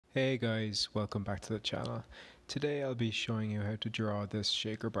Hey guys, welcome back to the channel. Today I'll be showing you how to draw this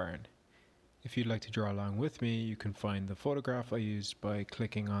shaker barn. If you'd like to draw along with me, you can find the photograph I used by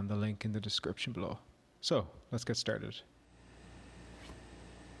clicking on the link in the description below. So, let's get started.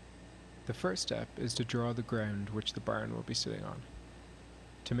 The first step is to draw the ground which the barn will be sitting on.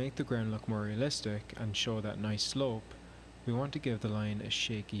 To make the ground look more realistic and show that nice slope, we want to give the line a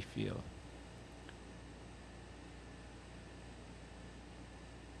shaky feel.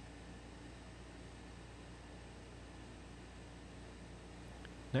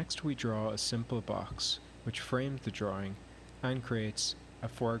 Next we draw a simple box which frames the drawing and creates a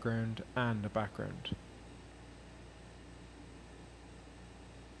foreground and a background.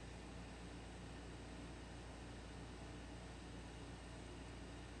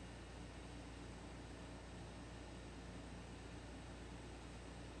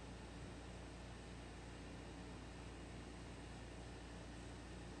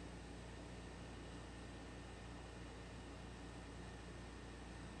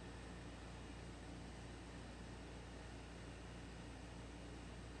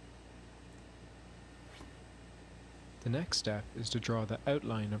 The next step is to draw the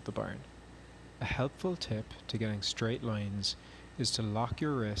outline of the barn. A helpful tip to getting straight lines is to lock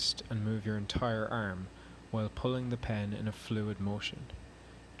your wrist and move your entire arm while pulling the pen in a fluid motion.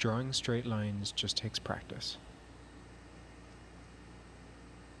 Drawing straight lines just takes practice.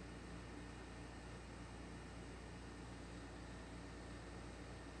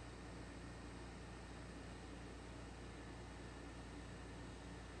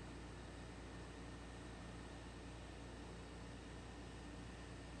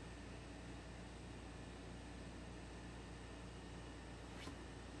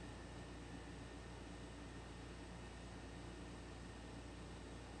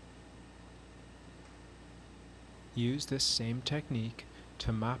 Use this same technique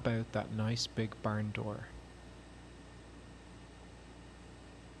to map out that nice big barn door.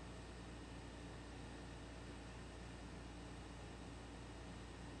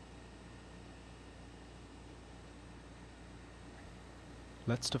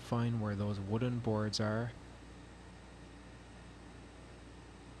 Let's define where those wooden boards are.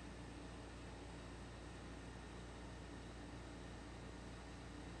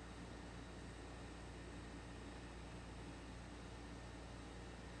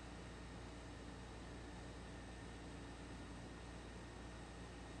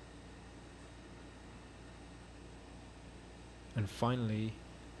 And finally,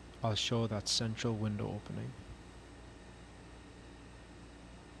 I'll show that central window opening.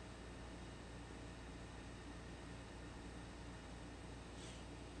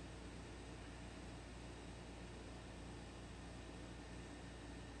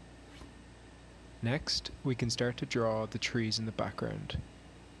 Next, we can start to draw the trees in the background.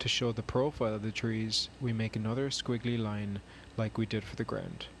 To show the profile of the trees, we make another squiggly line like we did for the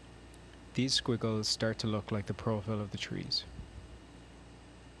ground. These squiggles start to look like the profile of the trees.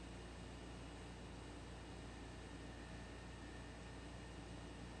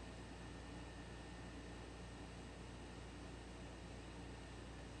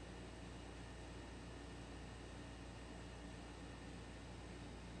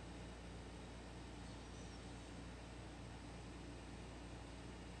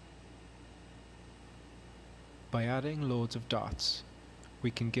 By adding loads of dots,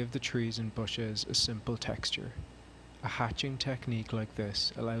 we can give the trees and bushes a simple texture. A hatching technique like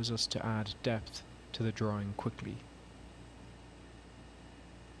this allows us to add depth to the drawing quickly.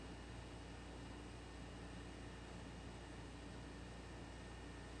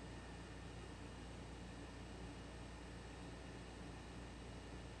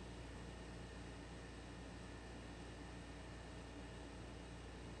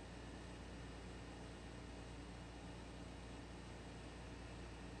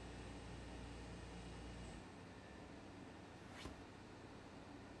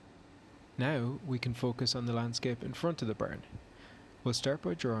 Now we can focus on the landscape in front of the barn. We'll start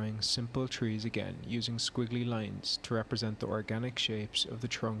by drawing simple trees again using squiggly lines to represent the organic shapes of the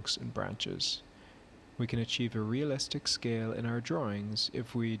trunks and branches. We can achieve a realistic scale in our drawings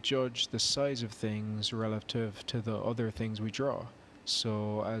if we judge the size of things relative to the other things we draw.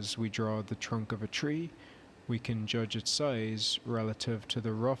 So as we draw the trunk of a tree, we can judge its size relative to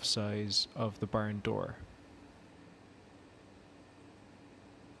the rough size of the barn door.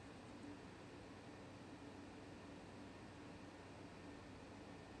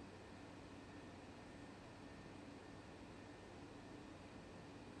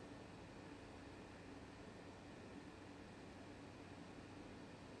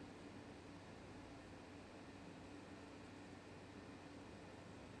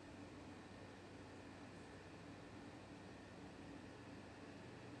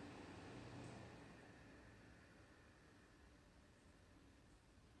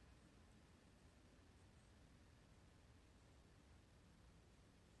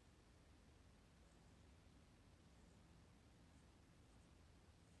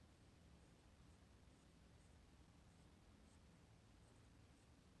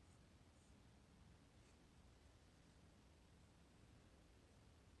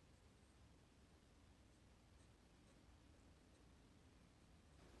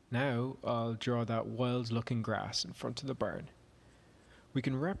 Now I'll draw that wild looking grass in front of the barn. We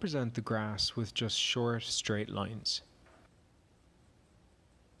can represent the grass with just short, straight lines.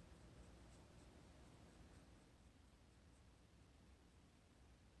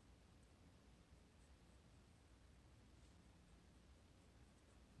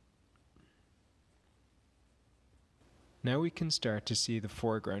 Now we can start to see the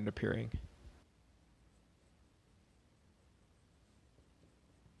foreground appearing.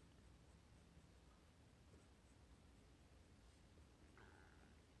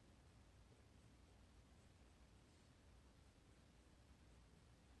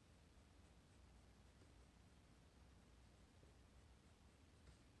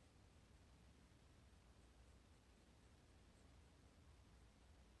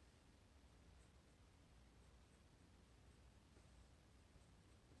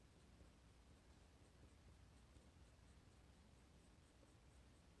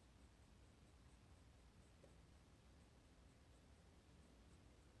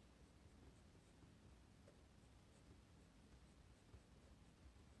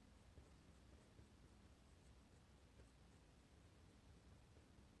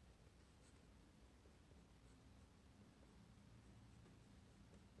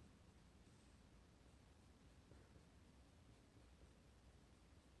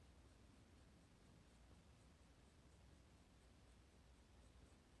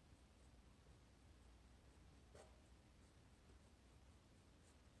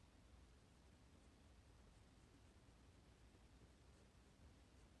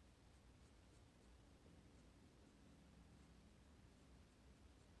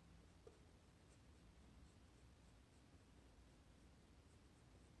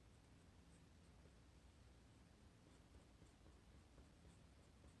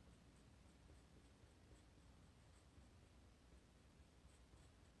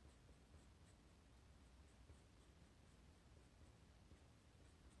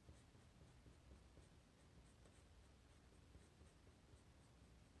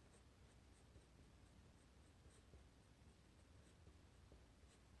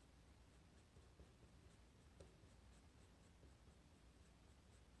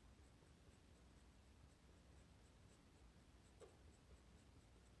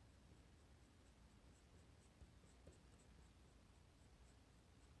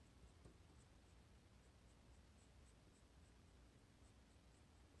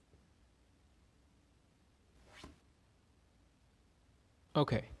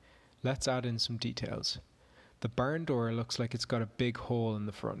 Okay, let's add in some details. The barn door looks like it's got a big hole in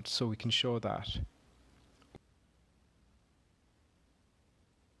the front, so we can show that.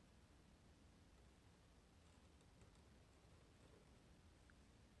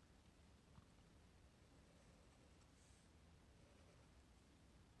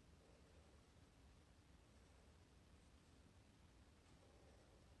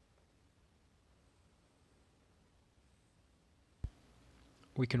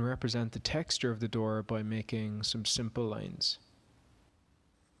 We can represent the texture of the door by making some simple lines.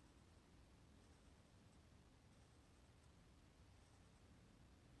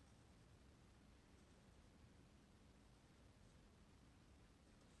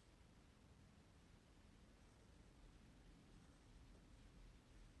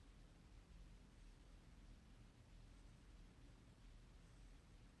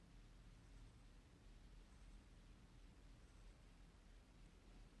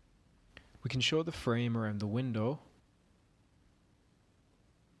 We can show the frame around the window.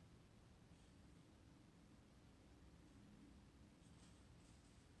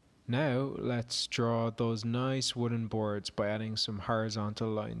 Now let's draw those nice wooden boards by adding some horizontal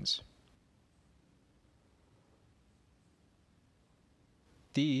lines.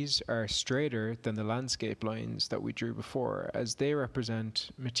 These are straighter than the landscape lines that we drew before, as they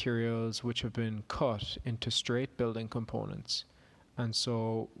represent materials which have been cut into straight building components, and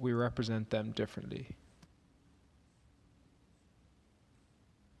so we represent them differently.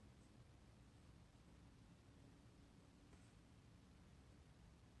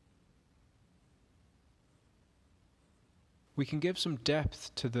 We can give some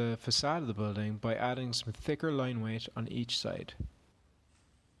depth to the facade of the building by adding some thicker line weight on each side.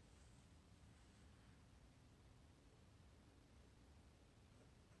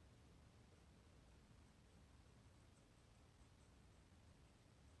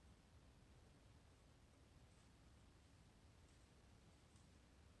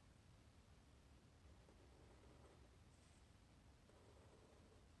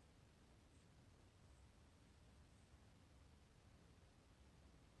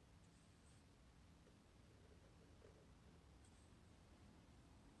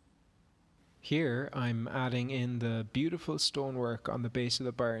 Here I'm adding in the beautiful stonework on the base of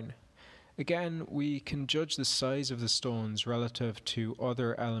the barn. Again, we can judge the size of the stones relative to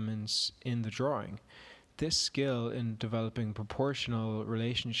other elements in the drawing. This skill in developing proportional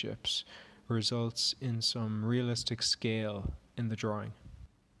relationships results in some realistic scale in the drawing.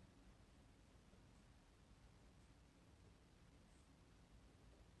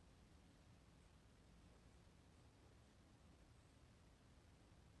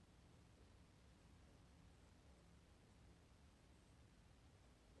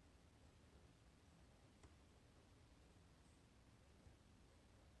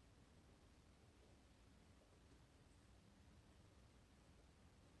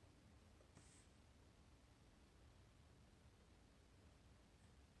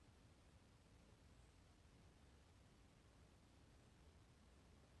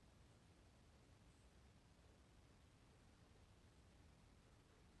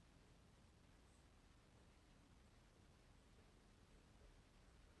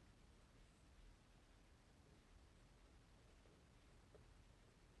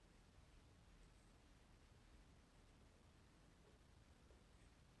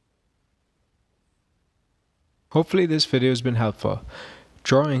 Hopefully this video has been helpful.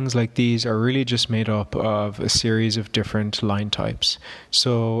 Drawings like these are really just made up of a series of different line types.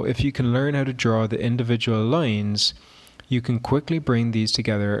 So if you can learn how to draw the individual lines, you can quickly bring these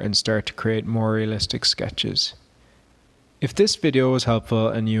together and start to create more realistic sketches. If this video was helpful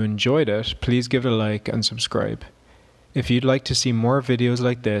and you enjoyed it, please give it a like and subscribe. If you'd like to see more videos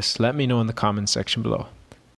like this, let me know in the comments section below.